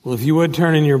Well, if you would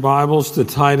turn in your Bibles to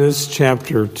Titus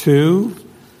chapter 2,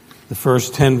 the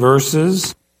first 10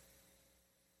 verses.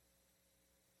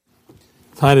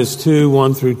 Titus 2,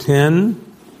 1 through 10.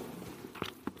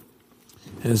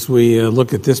 As we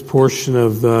look at this portion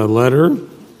of the letter,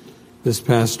 this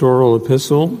pastoral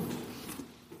epistle,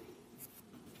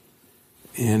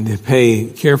 and pay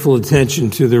careful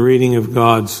attention to the reading of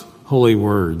God's holy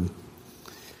word.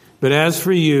 But as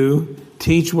for you,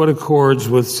 teach what accords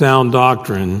with sound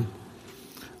doctrine.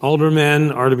 Older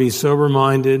men are to be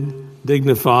sober-minded,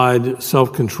 dignified,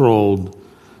 self-controlled,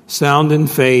 sound in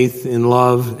faith, in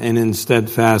love, and in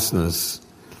steadfastness.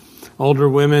 Older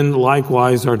women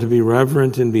likewise are to be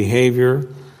reverent in behavior,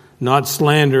 not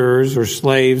slanderers or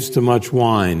slaves to much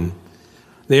wine.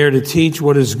 They are to teach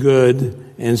what is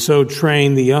good, and so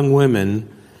train the young women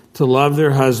to love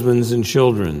their husbands and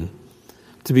children,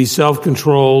 to be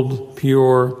self-controlled,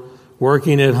 pure,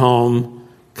 working at home,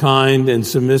 kind and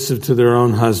submissive to their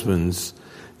own husbands,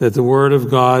 that the word of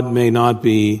God may not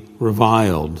be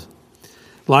reviled.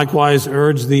 Likewise,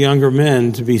 urge the younger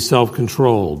men to be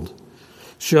self-controlled.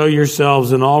 Show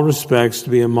yourselves in all respects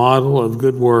to be a model of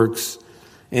good works,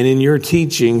 and in your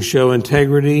teaching show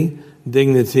integrity,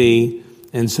 dignity,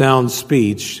 and sound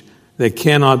speech that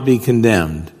cannot be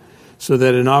condemned, so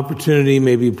that an opportunity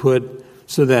may be put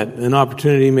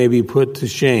to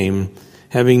shame,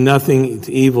 having nothing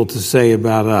evil to say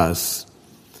about us.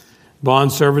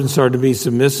 Bondservants are to be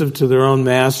submissive to their own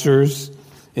masters.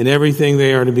 In everything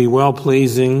they are to be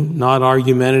well-pleasing, not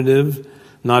argumentative,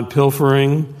 not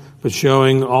pilfering, but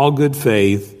showing all good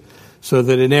faith, so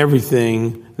that in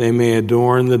everything they may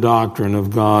adorn the doctrine of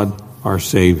God our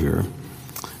Savior.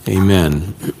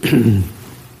 Amen.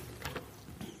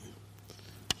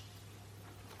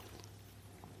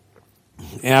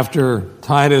 After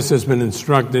Titus has been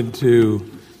instructed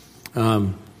to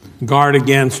guard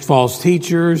against false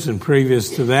teachers, and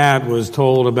previous to that was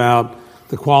told about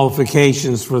the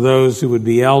qualifications for those who would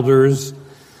be elders,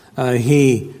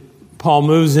 Paul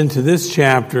moves into this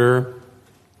chapter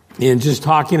in just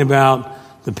talking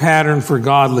about the pattern for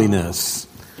godliness.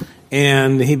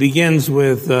 And he begins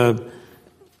with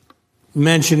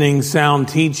mentioning sound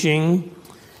teaching.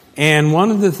 And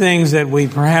one of the things that we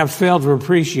perhaps fail to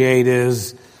appreciate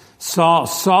is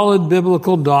solid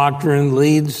biblical doctrine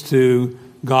leads to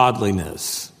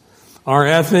godliness. Our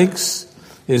ethics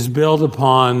is built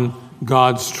upon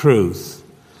God's truth,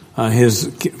 His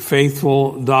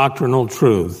faithful doctrinal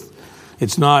truth.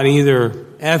 It's not either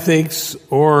ethics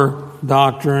or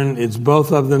doctrine, it's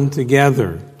both of them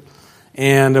together.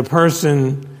 And a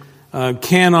person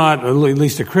cannot, or at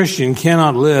least a Christian,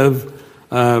 cannot live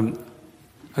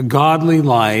a godly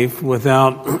life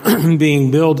without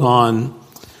being built on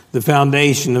the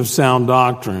foundation of sound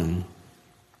doctrine.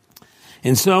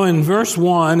 And so in verse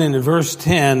 1 and in verse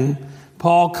 10,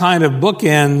 Paul kind of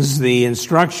bookends the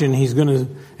instruction. He's going to,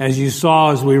 as you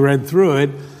saw as we read through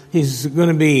it,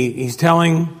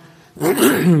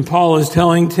 Paul is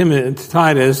telling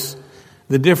Titus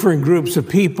the different groups of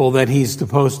people that he's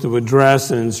supposed to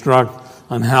address and instruct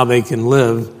on how they can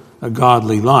live a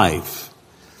godly life.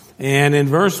 And in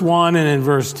verse 1 and in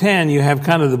verse 10, you have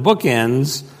kind of the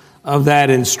bookends of that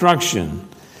instruction.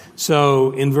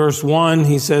 So in verse 1,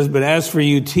 he says, "But as for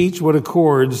you, teach what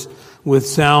accords with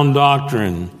sound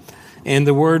doctrine." And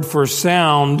the word for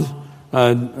sound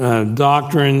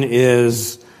doctrine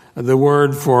is the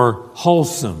word for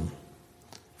wholesome,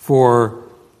 for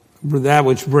that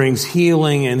which brings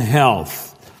healing and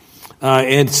health.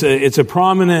 It's a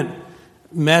prominent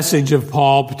message of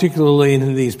Paul, particularly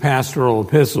in these pastoral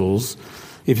epistles.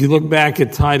 If you look back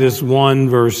at Titus 1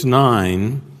 verse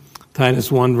 9,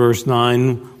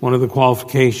 one of the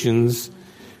qualifications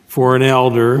for an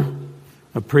elder,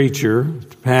 a preacher,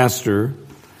 a pastor,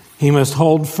 he must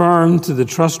hold firm to the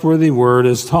trustworthy word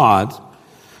as taught,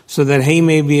 so that he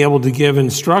may be able to give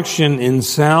instruction in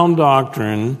sound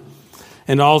doctrine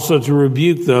and also to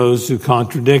rebuke those who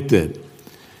contradict it.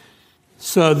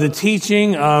 So the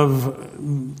teaching of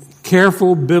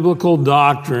careful biblical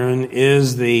doctrine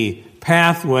is the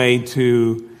pathway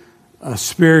to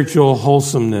spiritual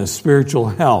wholesomeness, spiritual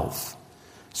health,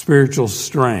 spiritual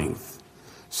strength.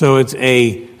 So it's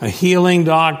a healing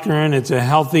doctrine, it's a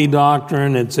healthy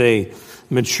doctrine, it's a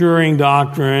maturing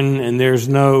doctrine, and there's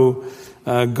no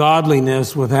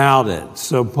godliness without it.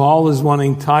 So Paul is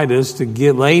wanting Titus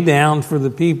to lay down for the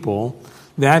people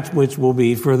that which will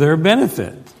be for their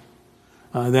benefit.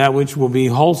 That which will be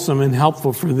wholesome and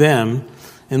helpful for them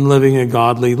in living a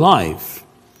godly life.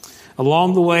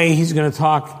 Along the way, he's going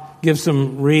to give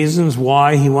some reasons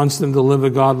why he wants them to live a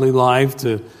godly life,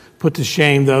 to put to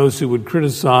shame those who would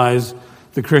criticize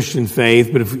the Christian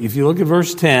faith. But if you look at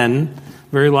verse 10,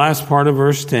 very last part of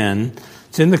verse 10,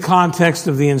 it's in the context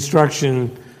of the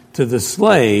instruction to the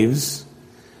slaves,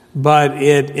 but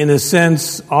it, in a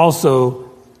sense,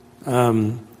 also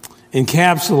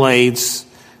encapsulates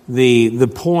the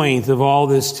point of all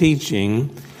this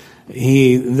teaching.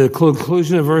 The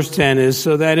conclusion of verse 10 is,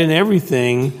 so that in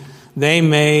everything they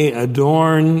may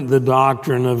adorn the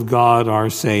doctrine of God our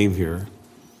Savior.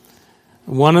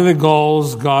 One of the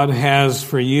goals God has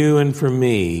for you and for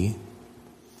me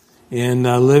in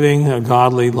living a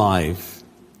godly life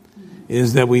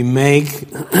is that we make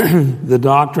the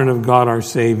doctrine of God our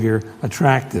Savior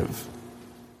attractive.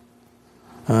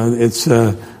 It's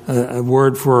a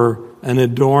word for an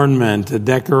adornment, a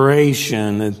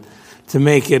decoration, to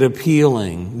make it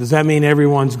appealing. Does that mean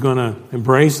everyone's going to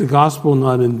embrace the gospel?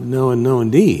 No,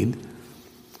 indeed.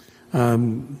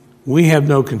 We have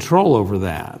no control over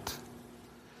that.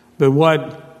 But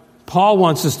what Paul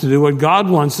wants us to do, what God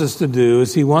wants us to do,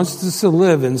 is he wants us to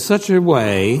live in such a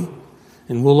way,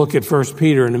 and we'll look at 1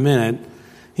 Peter in a minute,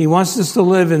 he wants us to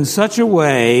live in such a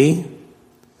way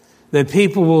that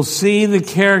people will see the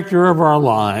character of our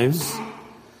lives,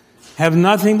 have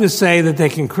nothing to say that they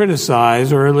can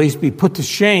criticize, or at least be put to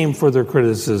shame for their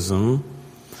criticism,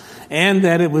 and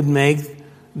that it would make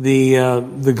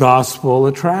the gospel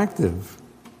attractive.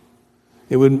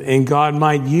 It would, and God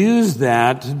might use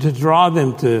that to draw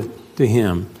them to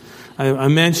Him. I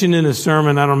mentioned in a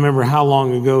sermon, I don't remember how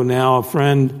long ago now, a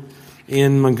friend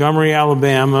in Montgomery,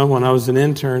 Alabama, when I was an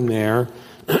intern there,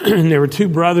 and there were two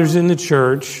brothers in the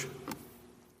church,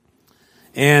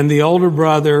 and the younger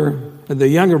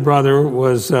brother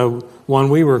was one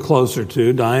we were closer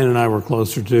to, Diane and I were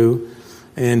closer to,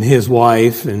 and his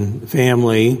wife and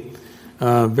family,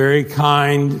 very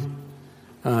kind,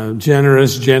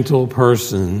 generous, gentle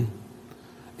person.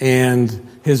 And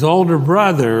his older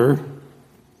brother,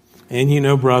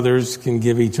 and brothers can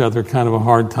give each other kind of a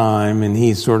hard time, and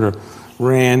he sort of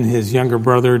ran his younger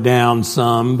brother down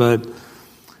some, but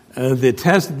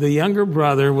the younger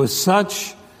brother was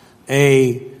such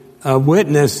a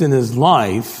witness in his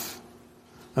life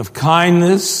of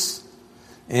kindness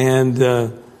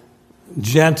and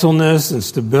gentleness and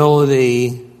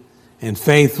stability and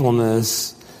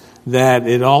faithfulness that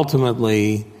it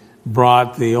ultimately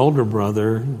brought the older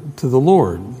brother to the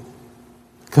Lord.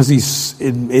 Because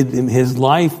his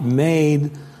life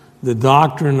made the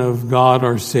doctrine of God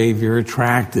our Savior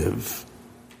attractive.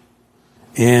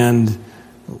 And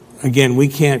again, we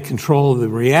can't control the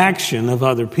reaction of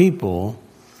other people,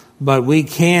 but we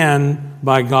can,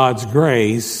 by God's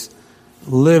grace,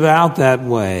 live out that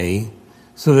way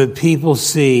so that people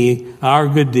see our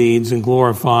good deeds and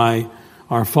glorify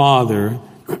our Father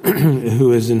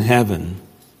who is in heaven.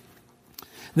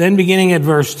 Then beginning at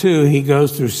verse 2, he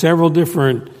goes through several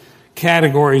different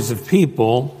categories of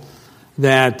people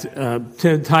that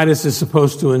Titus is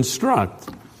supposed to instruct.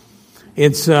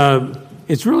 It's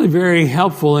really very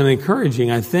helpful and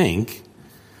encouraging, I think,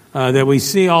 that we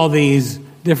see all these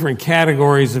different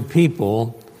categories of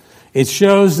people. It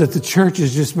shows that the church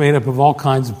is just made up of all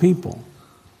kinds of people.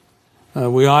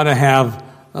 We ought to have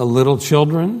little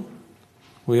children.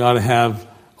 We ought to have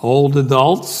old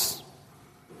adults,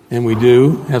 and we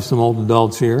do have some old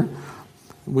adults here.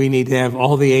 We need to have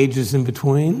all the ages in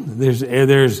between.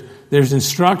 There's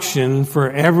instruction for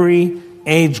every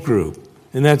age group,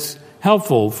 and that's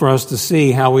helpful for us to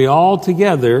see how we all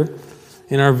together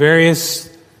in our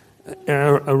various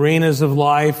arenas of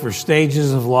life or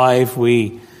stages of life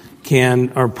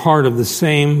are part of the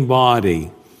same body.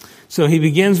 So he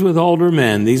begins with older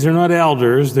men. These are not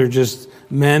elders, they're just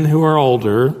men who are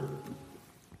older.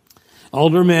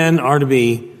 Older men are to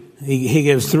be, he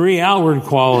gives three outward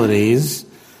qualities: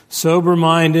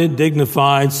 sober-minded,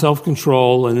 dignified,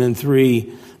 self-control, and then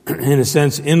three, in a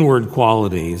sense, inward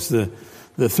qualities. The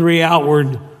three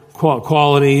outward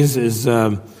qualities is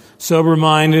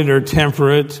sober-minded or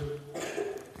temperate.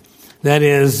 That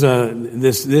is,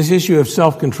 this issue of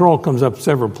self-control comes up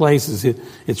several places.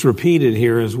 It's repeated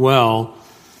here as well.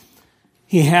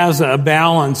 He has a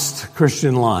balanced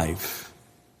Christian life.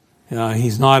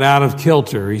 He's not out of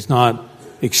kilter. He's not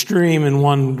extreme in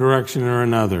one direction or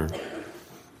another.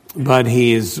 But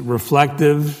he is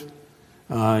reflective.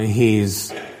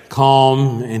 He's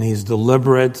calm, and he's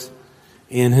deliberate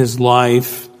in his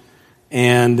life,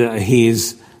 and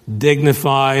he's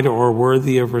dignified or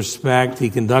worthy of respect. He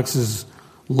conducts his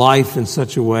life in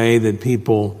such a way that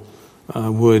people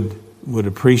would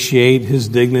appreciate his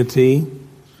dignity.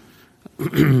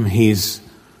 He's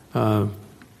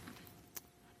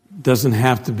doesn't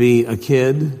have to be a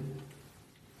kid.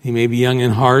 He may be young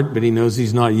in heart, but he knows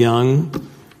he's not young,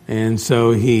 And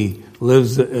so he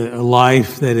lives a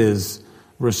life that is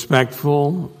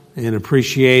respectful and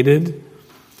appreciated.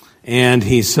 And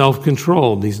he's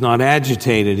self-controlled. He's not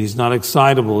agitated. He's not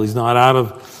excitable. He's not out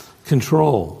of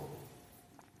control.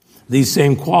 These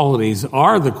same qualities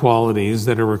are the qualities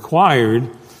that are required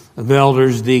of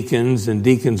elders, deacons, and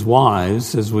deacons'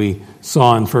 wives, as we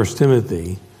saw in 1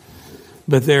 Timothy.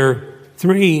 But there are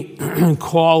three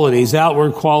qualities,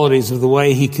 outward qualities of the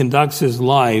way he conducts his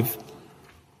life,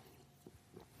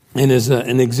 and is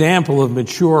an example of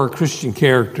mature Christian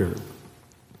character.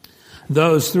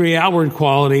 Those three outward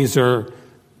qualities have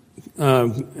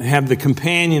the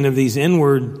companion of these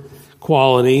inward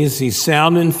qualities. He's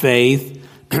sound in faith,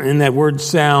 and that word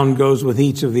sound goes with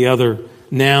each of the other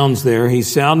nouns there. He's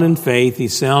sound in faith,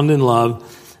 he's sound in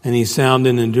love, and he's sound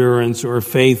in endurance or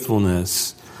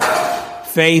faithfulness.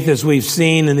 Faith, as we've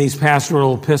seen in these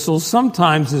pastoral epistles,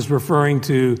 sometimes is referring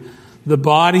to the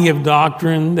body of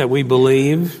doctrine that we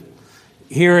believe.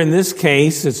 Here in this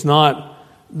case, it's not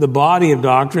the body of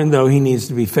doctrine, though he needs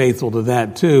to be faithful to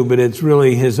that too, but it's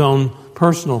really his own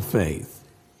personal faith.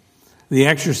 The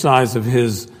exercise of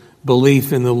his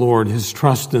belief in the Lord, his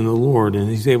trust in the Lord, and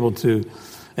he's able to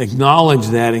acknowledge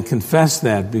that and confess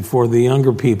that before the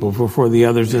younger people, before the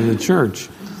others in the church.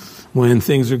 When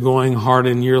things are going hard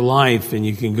in your life and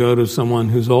you can go to someone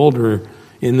who's older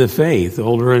in the faith,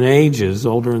 older in ages,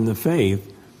 older in the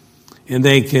faith, and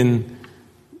they can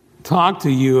talk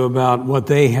to you about what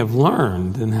they have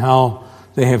learned and how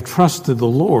they have trusted the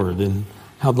Lord and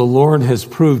how the Lord has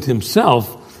proved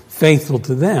himself faithful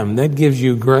to them. That gives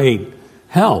you great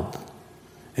help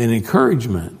and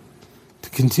encouragement to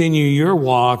continue your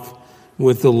walk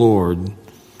with the Lord.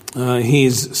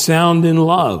 He's sound in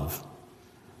love.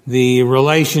 The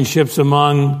relationships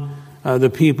among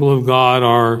the people of God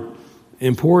are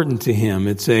important to him.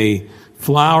 It's a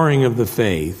flowering of the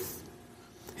faith.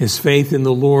 His faith in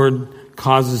the Lord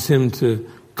causes him to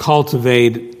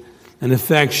cultivate an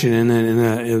affection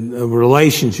and a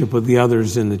relationship with the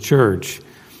others in the church.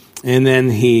 And then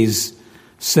he's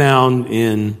sound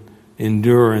in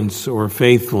endurance or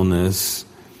faithfulness.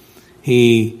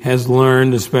 He has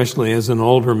learned, especially as an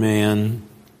older man,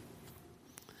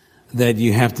 that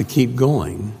you have to keep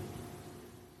going.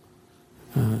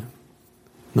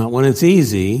 Not when it's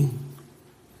easy.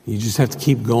 You just have to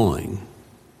keep going.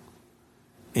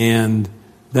 And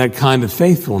that kind of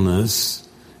faithfulness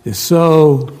is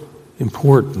so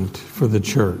important for the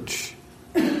church.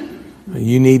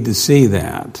 You need to see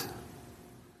that.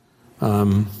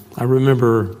 I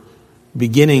remember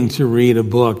beginning to read a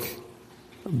book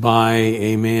by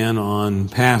a man on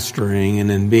pastoring and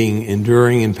then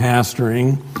enduring in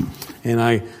pastoring. And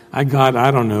I got,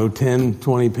 10,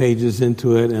 20 pages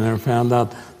into it, and I found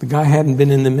out the guy hadn't been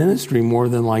in the ministry more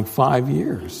than like 5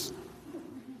 years.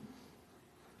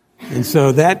 And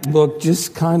so that book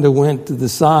just kind of went to the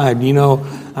side.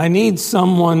 I need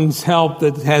someone's help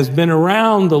that has been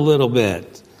around a little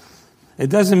bit. It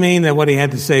doesn't mean that what he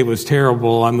had to say was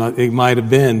terrible. It might have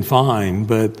been fine,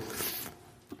 but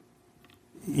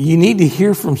you need to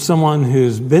hear from someone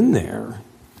who's been there,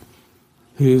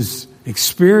 who's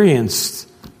experienced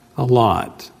a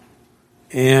lot,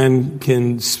 and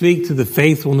can speak to the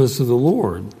faithfulness of the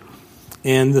Lord.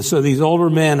 And so these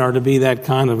older men are to be that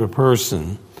kind of a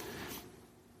person.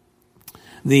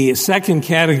 The second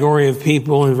category of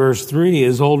people in verse 3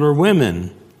 is older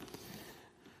women.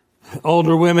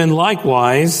 Older women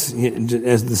likewise,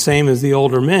 as the same as the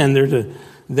older men,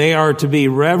 they are to be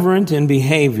reverent in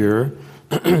behavior,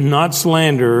 not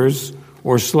slanderers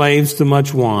or slaves to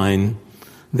much wine.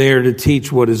 They are to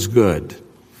teach what is good.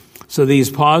 So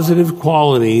these positive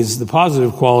qualities, the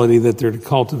positive quality that they're to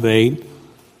cultivate,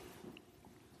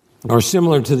 are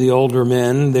similar to the older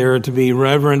men. They're to be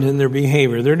reverent in their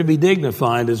behavior. They're to be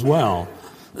dignified as well.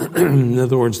 In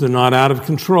other words, they're not out of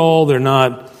control. They're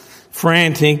not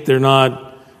frantic. They're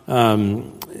not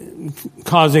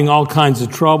causing all kinds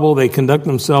of trouble. They conduct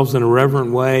themselves in a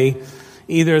reverent way.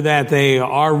 Either that they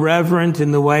are reverent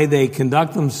in the way they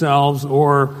conduct themselves,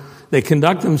 or they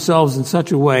conduct themselves in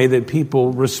such a way that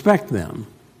people respect them.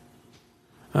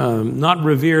 Not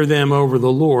revere them over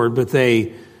the Lord, but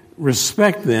they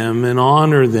respect them and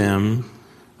honor them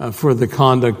for the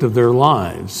conduct of their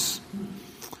lives.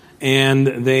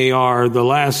 And they are, the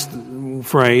last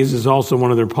phrase is also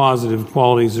one of their positive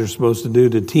qualities they're supposed to do,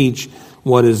 to teach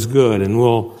what is good. And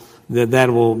that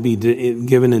will be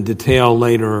given in detail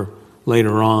later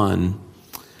on.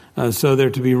 So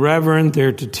they're to be reverent,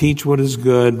 they're to teach what is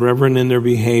good, reverent in their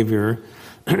behavior.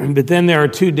 But then there are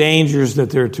two dangers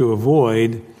that they're to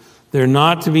avoid. They're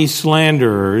not to be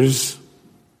slanderers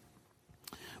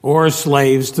or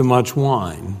slaves to much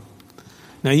wine.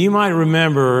 Now, you might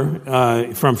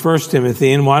remember from 1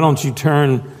 Timothy, and why don't you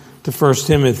turn to 1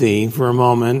 Timothy for a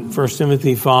moment. 1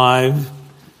 Timothy 5,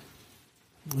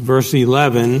 verse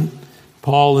 11.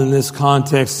 Paul, in this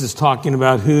context, is talking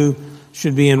about who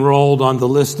should be enrolled on the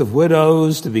list of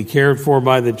widows to be cared for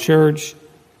by the church.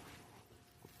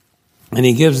 And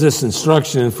he gives this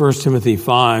instruction in 1 Timothy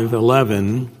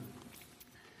 5:11.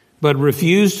 But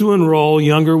refuse to enroll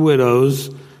younger widows,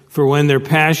 for when their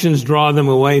passions draw them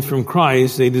away from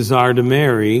Christ, they desire to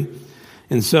marry,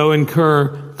 and so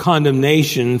incur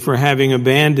condemnation for having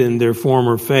abandoned their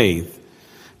former faith.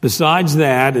 Besides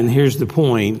that, and here's the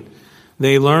point,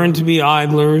 they learn to be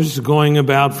idlers, going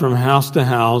about from house to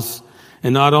house,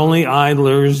 and not only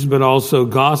idlers, but also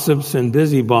gossips and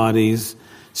busybodies,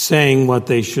 saying what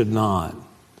they should not.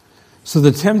 So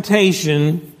the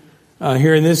temptation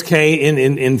here in this case,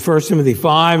 in 1 Timothy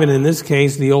 5, and in this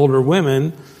case, the older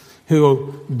women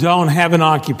who don't have an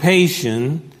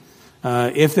occupation,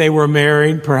 if they were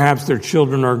married, perhaps their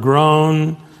children are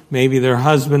grown, maybe their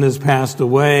husband has passed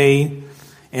away,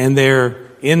 and they're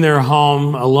in their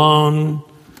home alone.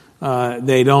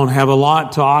 They don't have a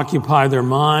lot to occupy their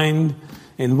mind.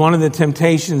 And one of the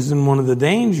temptations and one of the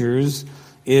dangers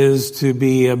is to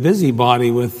be a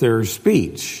busybody with their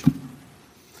speech.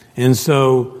 And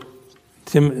so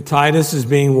Titus is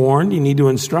being warned, you need to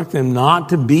instruct them not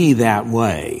to be that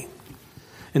way.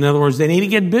 In other words, they need to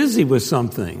get busy with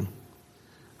something.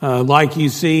 Like you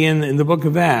see in the book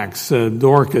of Acts,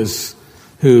 Dorcas,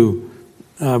 who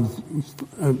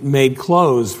made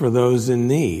clothes for those in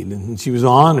need, and she was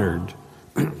honored.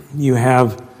 You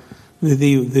have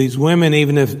these women,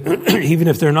 even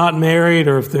if they're not married,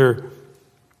 or if they're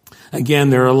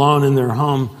alone in their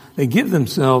home, they give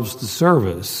themselves to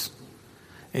service,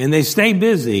 and they stay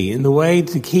busy. And the way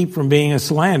to keep from being a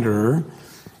slanderer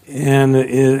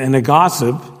and a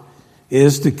gossip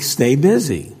is to stay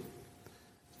busy,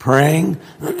 praying,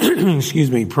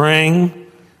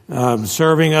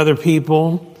 serving other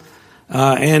people,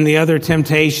 and the other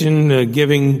temptation,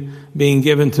 being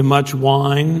given to much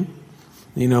wine.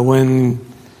 You know, when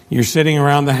you're sitting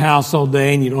around the house all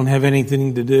day and you don't have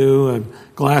anything to do, a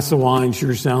glass of wine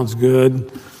sure sounds good,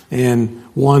 and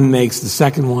one makes the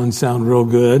second one sound real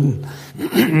good.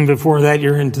 Before that,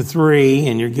 you're into 3,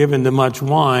 and you're given to much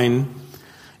wine,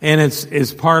 and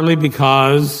it's partly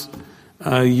because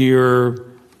you're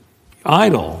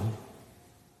idle.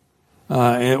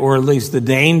 Or at least the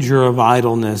danger of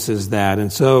idleness is that.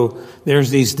 And so there's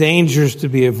these dangers to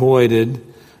be avoided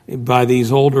by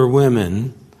these older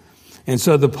women. And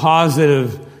so the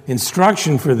positive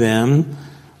instruction for them,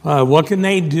 what can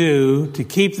they do to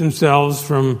keep themselves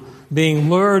from being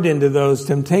lured into those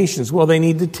temptations? Well, they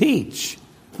need to teach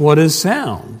what is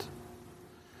sound.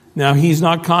 Now, he's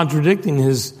not contradicting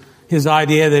his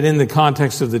idea that in the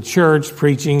context of the church,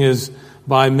 preaching is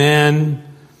by men,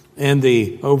 and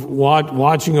the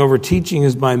watching over teaching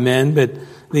is by men, but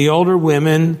the older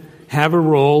women have a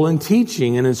role in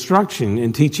teaching and instruction,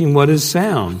 in teaching what is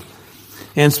sound.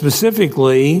 And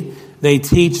specifically, they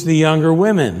teach the younger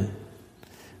women.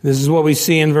 This is what we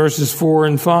see in verses 4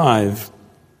 and 5.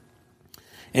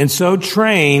 And so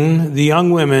train the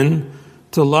young women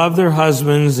to love their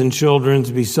husbands and children,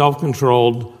 to be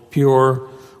self-controlled, pure,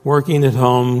 working at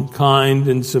home, kind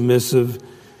and submissive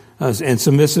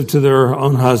to their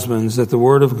own husbands, that the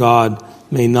word of God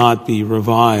may not be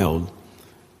reviled.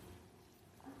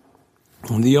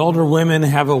 And the older women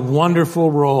have a wonderful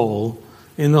role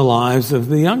in the lives of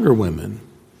the younger women.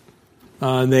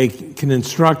 They can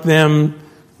instruct them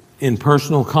in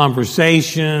personal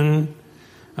conversation,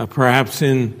 perhaps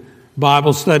in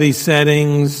Bible study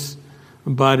settings,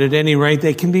 but at any rate,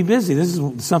 they can be busy. This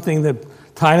is something that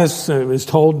Titus is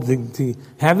told to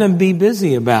have them be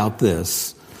busy about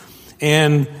this.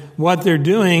 And what they're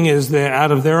doing is that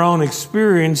out of their own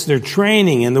experience, they're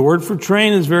training. And the word for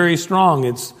train is very strong.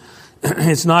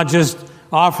 It's not just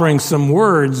offering some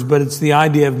words, but it's the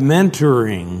idea of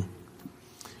mentoring.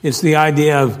 It's the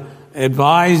idea of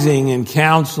advising and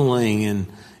counseling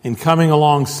and coming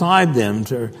alongside them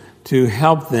to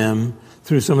help them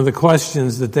through some of the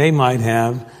questions that they might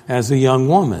have as a young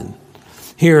woman.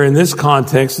 Here in this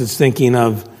context, it's thinking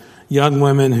of young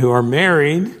women who are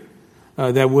married.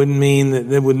 This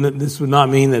would not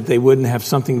mean that they wouldn't have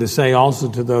something to say also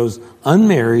to those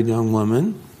unmarried young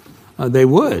women. They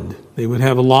would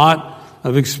have a lot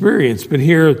of experience. But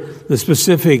here, the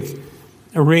specific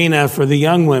arena for the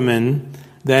young women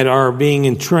that are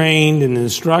being trained and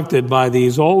instructed by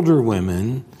these older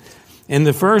women. And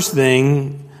the first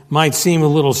thing might seem a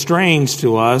little strange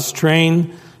to us: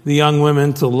 train the young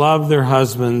women to love their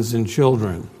husbands and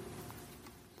children.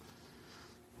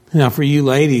 Now, for you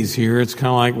ladies here, it's kind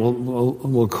of like,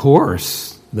 well, of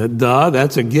course,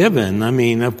 that's a given. I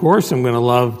mean, of course I'm going to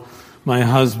love my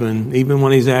husband, even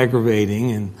when he's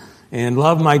aggravating, and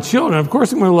love my children. Of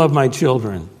course I'm going to love my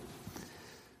children.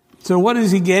 So what is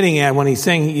he getting at when he's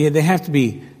saying they have to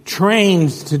be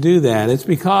trained to do that? It's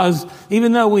because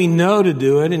even though we know to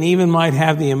do it and even might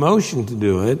have the emotion to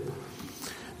do it,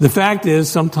 the fact is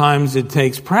sometimes it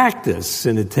takes practice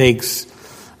and it takes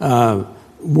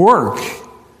work.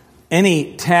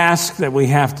 Any task that we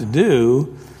have to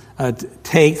do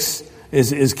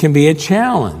can be a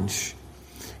challenge.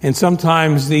 And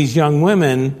sometimes these young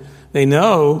women, they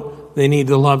know they need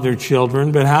to love their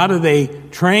children, but how do they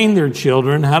train their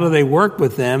children? How do they work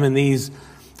with them? And these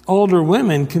older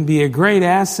women can be a great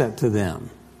asset to them.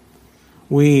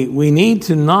 We need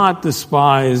to not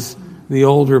despise the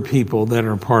older people that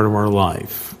are part of our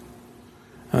life.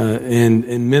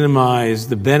 And minimize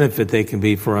the benefit they can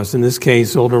be for us. In this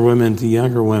case, older women to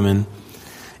younger women.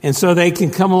 And so they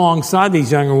can come alongside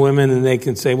these younger women and they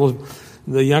can say, well,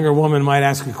 the younger woman might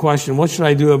ask a question, what should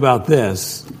I do about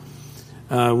this?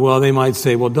 Well, they might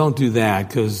say, well, don't do that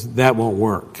because that won't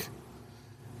work.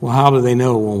 Well, how do they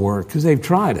know it won't work? Because they've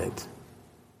tried it.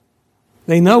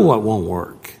 They know what won't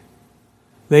work.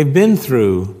 They've been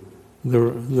through the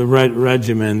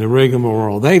regimen, the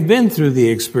rigmarole. They've been through the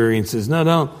experiences.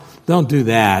 No, don't do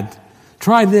that.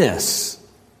 Try this.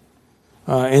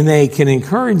 And they can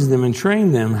encourage them and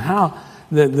train them how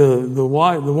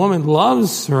the woman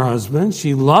loves her husband.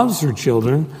 She loves her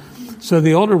children. So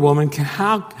the older woman,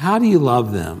 how do you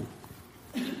love them?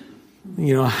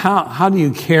 You know, how do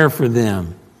you care for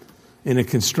them in a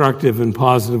constructive and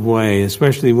positive way,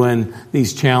 especially when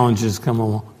these challenges come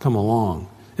along,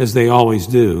 as they always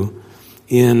do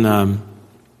in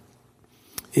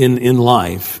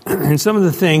life. And some of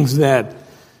the things that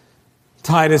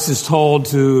Titus is told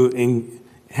to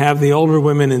have the older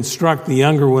women instruct the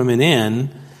younger women in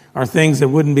are things that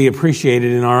wouldn't be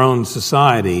appreciated in our own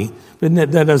society, but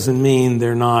that doesn't mean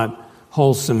they're not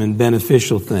wholesome and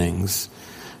beneficial things.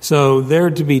 So they're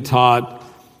to be taught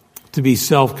to be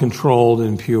self-controlled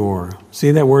and pure.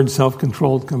 See that word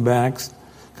self-controlled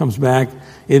comes back?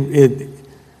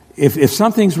 If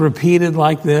something's repeated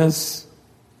like this,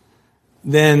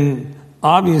 then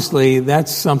obviously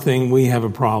that's something we have a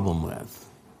problem with.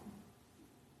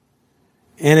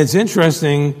 And it's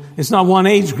interesting, it's not one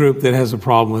age group that has a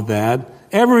problem with that.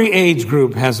 Every age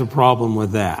group has a problem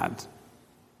with that.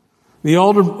 The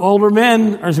older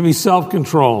men are to be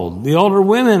self-controlled. The older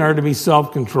women are to be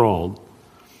self-controlled.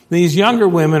 These younger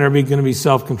women are going to be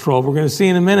self-controlled. We're going to see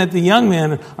in a minute the young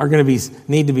men are going to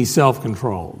need to be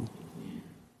self-controlled.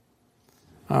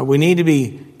 We need to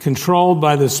be controlled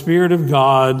by the Spirit of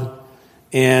God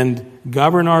and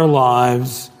govern our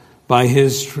lives by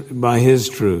His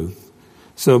truth.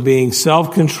 So being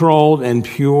self-controlled and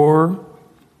pure,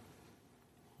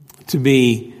 to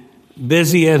be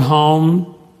busy at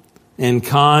home and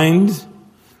kind.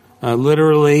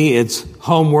 Literally, it's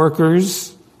home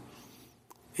workers.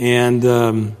 And,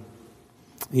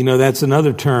 that's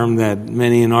another term that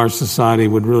many in our society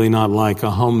would really not like, a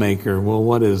homemaker. Well,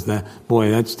 what is that? Boy,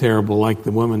 that's terrible. Like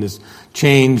the woman is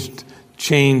chained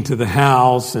to the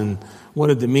house, and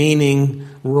what a demeaning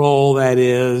role that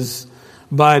is.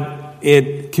 But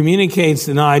it communicates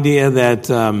an idea that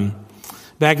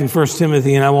back in 1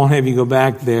 Timothy, and I won't have you go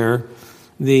back there,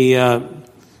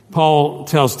 Paul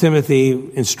tells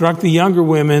Timothy, instruct the younger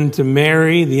women to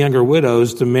marry, the younger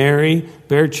widows to marry,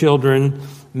 bear children,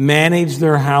 manage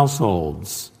their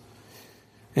households,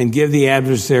 and give the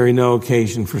adversary no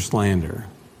occasion for slander.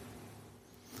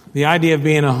 The idea of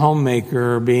being a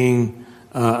homemaker, being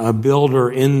a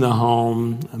builder in the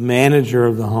home, a manager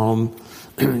of the home,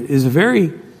 is a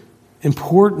very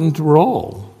important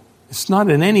role. It's not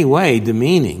in any way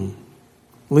demeaning.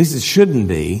 At least it shouldn't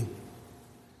be.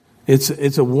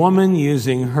 It's a woman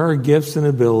using her gifts and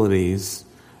abilities,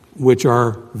 which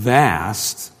are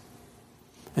vast,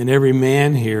 and every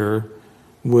man here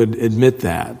would admit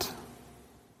that.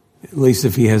 At least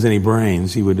if he has any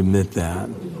brains, he would admit that.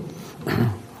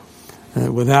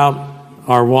 Without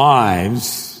our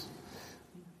wives,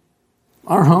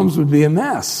 our homes would be a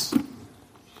mess.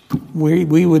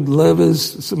 We would live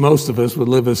most of us would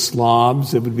live as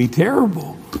slobs. It would be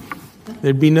terrible.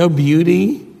 There'd be no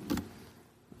beauty.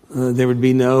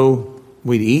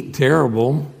 We'd eat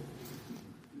terrible.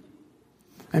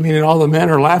 I mean, and all the men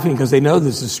are laughing because they know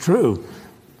this is true.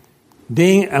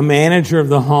 Being a manager of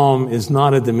the home is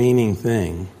not a demeaning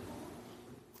thing.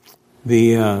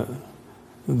 The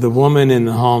woman in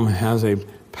the home has a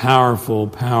powerful,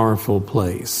 powerful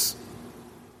place.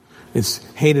 It's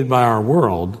hated by our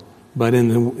world, but in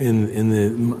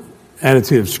the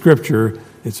attitude of Scripture,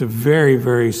 it's a very,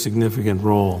 very significant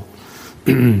role.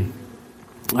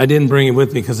 I didn't bring it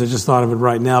with me because I just thought of it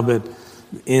right now, but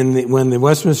when the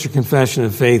Westminster Confession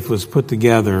of Faith was put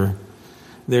together,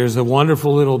 there's a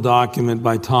wonderful little document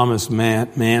by Thomas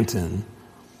Manton,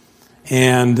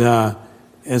 and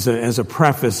as a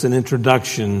preface, an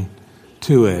introduction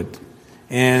to it.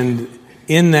 And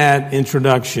in that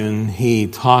introduction, he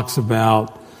talks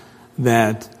about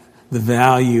the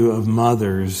value of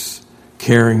mothers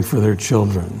caring for their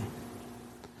children,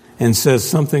 and says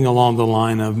something along the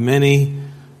line of many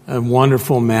a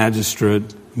wonderful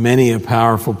magistrate, many a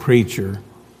powerful preacher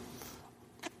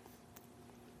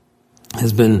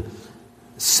has been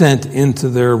sent into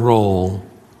their role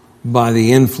by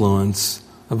the influence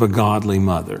of a godly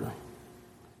mother.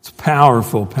 It's a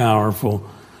powerful, powerful,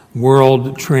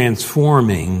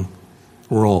 world-transforming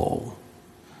role.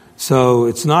 So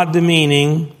it's not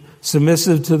demeaning.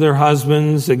 Submissive to their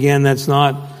husbands, again, that's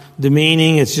not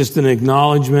demeaning. It's just an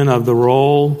acknowledgement of the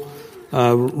role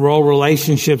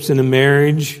relationships in a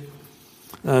marriage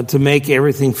to make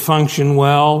everything function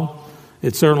well.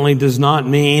 It certainly does not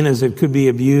mean, as it could be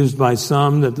abused by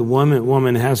some, that the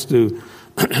woman has to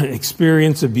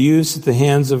experience abuse at the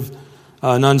hands of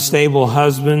an unstable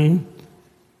husband,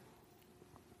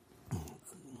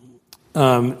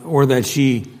 or that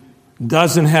she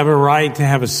doesn't have a right to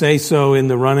have a say-so in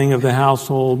the running of the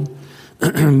household.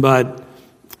 But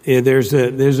there's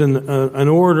an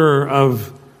order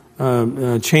of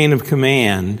chain of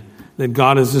command that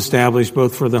God has established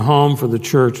both for the home, for the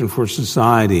church, and for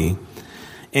society.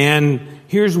 And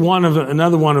here's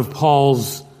another one of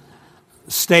Paul's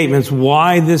statements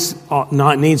why this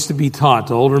needs to be taught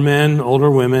to older men, older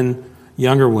women,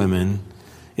 younger women.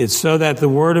 It's so that the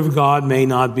word of God may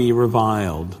not be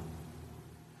reviled.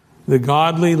 The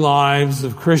godly lives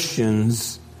of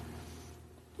Christians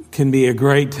can be a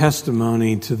great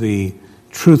testimony to the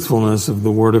truthfulness of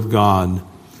the word of God.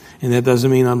 And that doesn't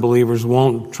mean unbelievers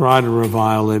won't try to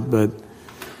revile it, but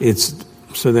it's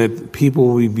so that people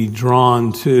will be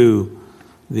drawn to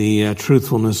the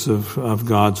truthfulness of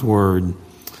God's word.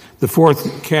 The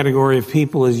fourth category of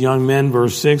people is young men.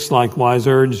 Verse 6, likewise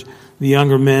urge the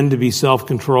younger men to be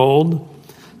self-controlled.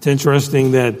 It's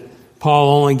interesting that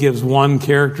Paul only gives one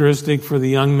characteristic for the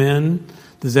young men.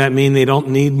 Does that mean they don't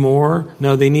need more?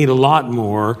 No, they need a lot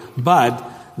more, but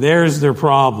there's their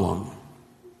problem.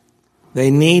 They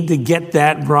need to get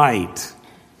that right.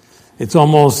 It's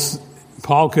almost,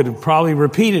 Paul could have probably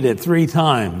repeated it 3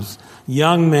 times.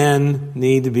 Young men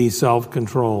need to be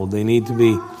self-controlled. They need to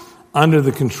be under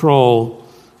the control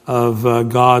of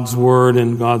God's Word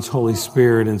and God's Holy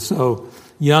Spirit. And so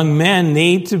young men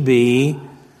need to be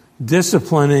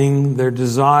disciplining their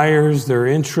desires, their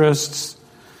interests,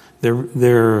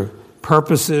 their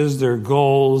purposes, their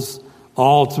goals,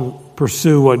 all to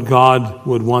pursue what God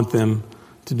would want them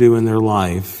to do in their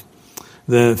life.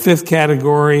 The fifth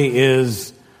category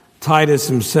is Titus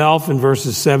himself in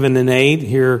verses 7 and 8.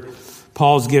 Here,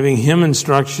 Paul's giving him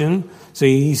instruction. So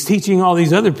he's teaching all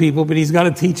these other people, but he's got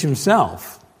to teach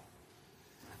himself.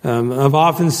 I've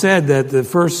often said that the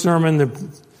first sermon the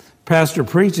pastor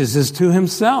preaches is to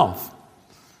himself.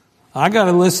 I got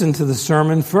to listen to the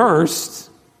sermon first,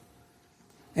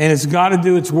 and it's got to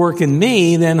do its work in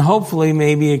me, then hopefully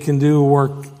maybe it can do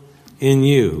work in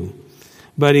you.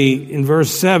 But in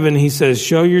verse 7, he says,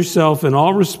 show yourself in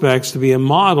all respects to be a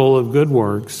model of good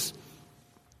works,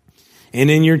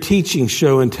 and in your teaching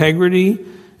show integrity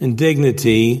and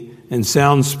dignity and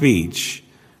sound speech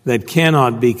that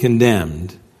cannot be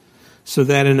condemned, so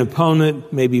that an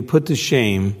opponent may be put to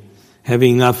shame,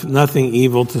 having nothing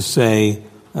evil to say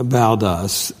about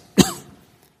us.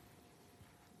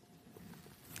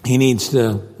 He needs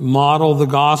to model the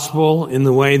gospel in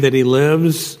the way that he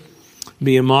lives,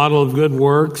 be a model of good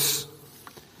works.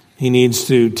 He needs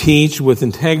to teach with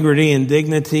integrity and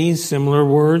dignity, similar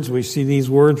words. We see these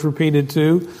words repeated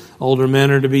too. Older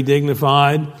men are to be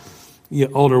dignified.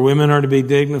 Older women are to be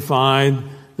dignified.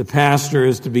 The pastor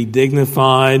is to be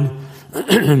dignified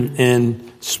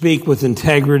and speak with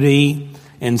integrity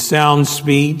and sound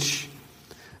speech.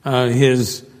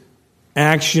 His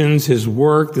actions, his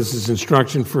work, this is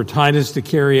instruction for Titus to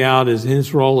carry out as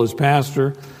his role as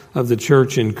pastor of the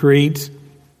church in Crete.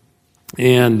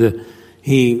 And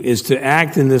he is to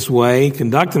act in this way,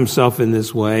 conduct himself in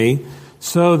this way,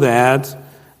 so that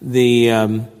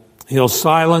he'll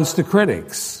silence the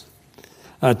critics.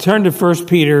 Turn to 1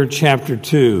 Peter chapter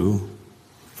 2.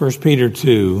 1 Peter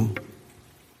 2.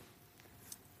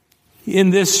 In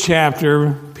this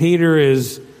chapter, Peter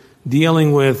is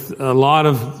dealing with a lot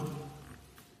of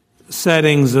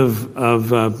settings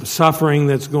of suffering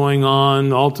that's going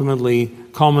on, ultimately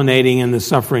culminating in the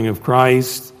suffering of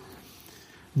Christ.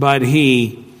 But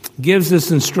he gives us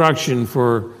instruction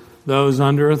for those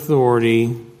under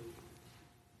authority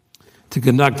to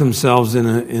conduct themselves in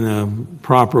a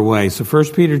proper way. So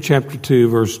 1 Peter chapter 2,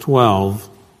 verse 12.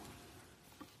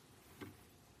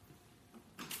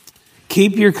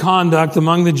 Keep your conduct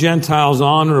among the Gentiles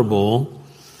honorable,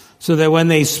 so that when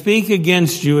they speak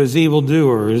against you as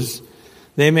evildoers,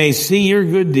 they may see your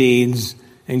good deeds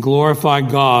and glorify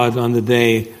God on the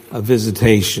day of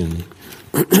visitation.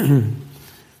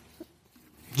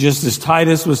 Just as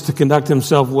Titus was to conduct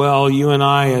himself well, you and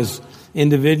I as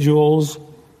individuals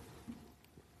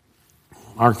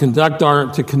are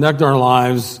to conduct our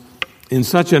lives in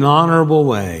such an honorable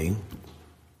way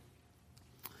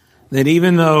that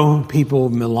even though people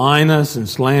malign us and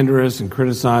slander us and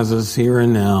criticize us here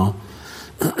and now,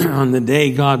 on the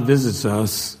day God visits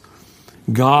us,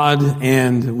 God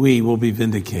and we will be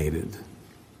vindicated.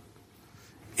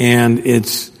 And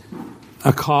it's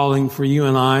a calling for you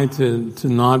and I to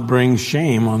not bring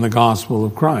shame on the gospel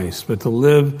of Christ, but to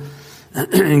live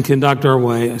and conduct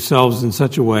ourselves in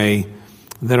such a way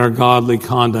that our godly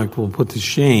conduct will put to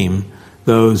shame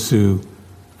those who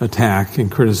attack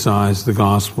and criticize the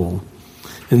gospel.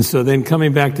 And so then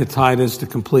coming back to Titus to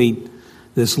complete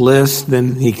this list,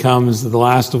 then he comes the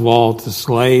last of all to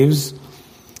slaves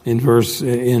in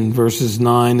verses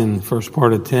 9 and the first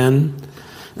part of 10.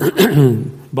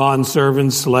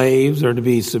 Bondservants, slaves are to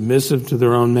be submissive to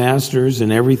their own masters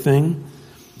in everything.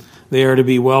 They are to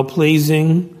be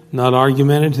well-pleasing, not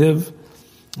argumentative,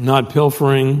 not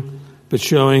pilfering, but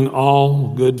showing all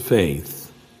good faith.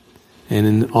 And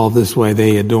in all this way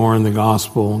they adorn the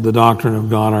gospel, the doctrine of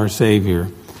God our Savior.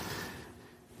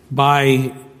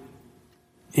 By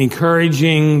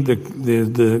encouraging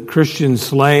the Christian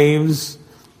slaves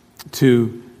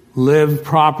to live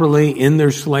properly in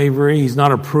their slavery. He's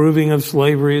not approving of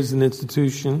slavery as an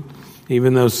institution,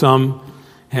 even though some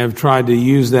have tried to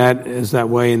use that as that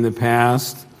way in the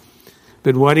past.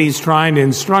 But what he's trying to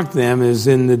instruct them is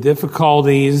in the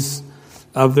difficulties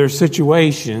of their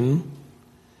situation,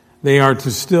 they are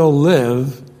to still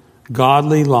live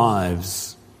godly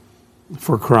lives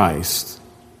for Christ.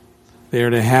 They are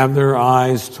to have their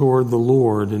eyes toward the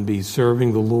Lord and be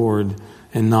serving the Lord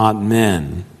and not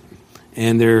men.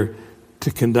 And they're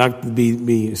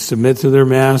to submit to their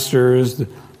masters,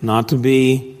 not to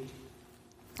be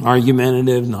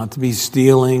argumentative, not to be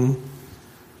stealing,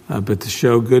 but to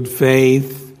show good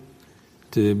faith,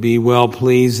 to be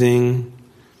well-pleasing,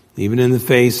 even in the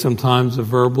face sometimes of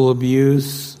verbal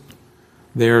abuse.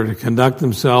 They are to conduct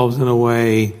themselves in a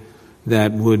way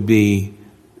that would be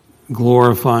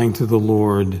glorifying to the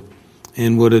Lord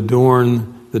and would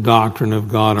adorn the doctrine of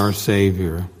God our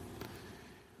Savior.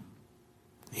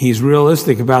 He's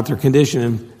realistic about their condition.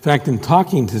 In fact, in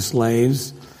talking to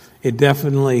slaves, it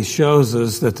definitely shows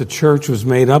us that the church was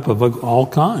made up of all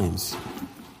kinds.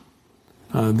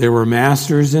 There were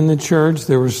masters in the church,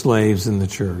 there were slaves in the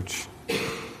church.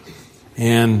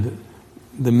 And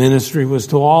the ministry was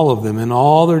to all of them in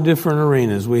all their different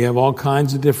arenas. We have all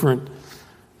kinds of different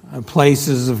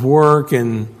places of work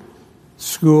and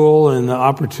school and the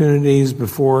opportunities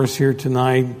before us here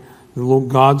tonight.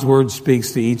 God's Word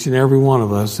speaks to each and every one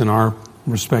of us in our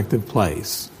respective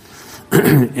place.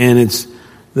 And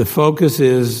the focus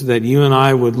is that you and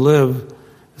I would live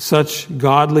such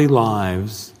godly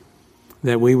lives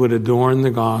that we would adorn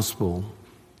the gospel,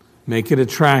 make it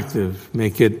attractive,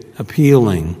 make it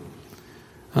appealing,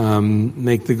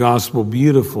 make the gospel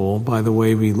beautiful by the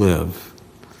way we live.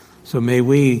 So may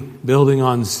we, building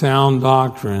on sound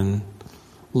doctrine,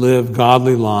 live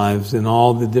godly lives in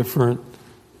all the different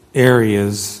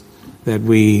areas that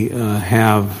we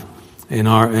have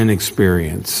in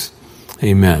experience.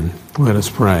 Amen. Let us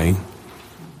pray.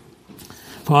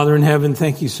 Father in heaven,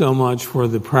 thank you so much for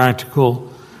the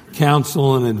practical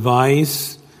counsel and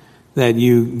advice that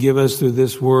you give us through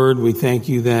this word. We thank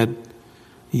you that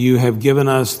you have given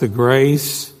us the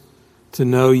grace to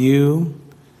know you.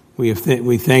 We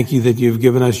thank you that you've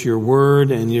given us your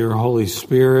word and your Holy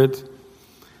Spirit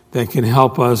that can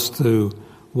help us to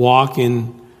walk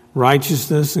in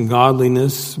righteousness and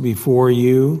godliness before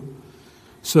you,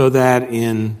 so that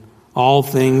in all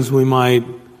things we might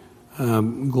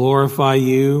glorify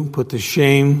you, put to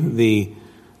shame the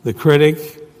critic,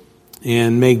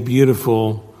 and make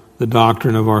beautiful the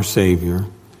doctrine of our Savior.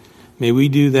 May we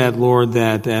do that, Lord,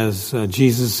 that as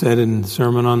Jesus said in the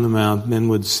Sermon on the Mount, men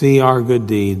would see our good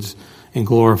deeds and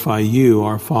glorify you,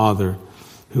 our Father,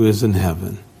 who is in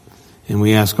heaven. And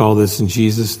we ask all this in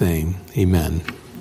Jesus' name. Amen.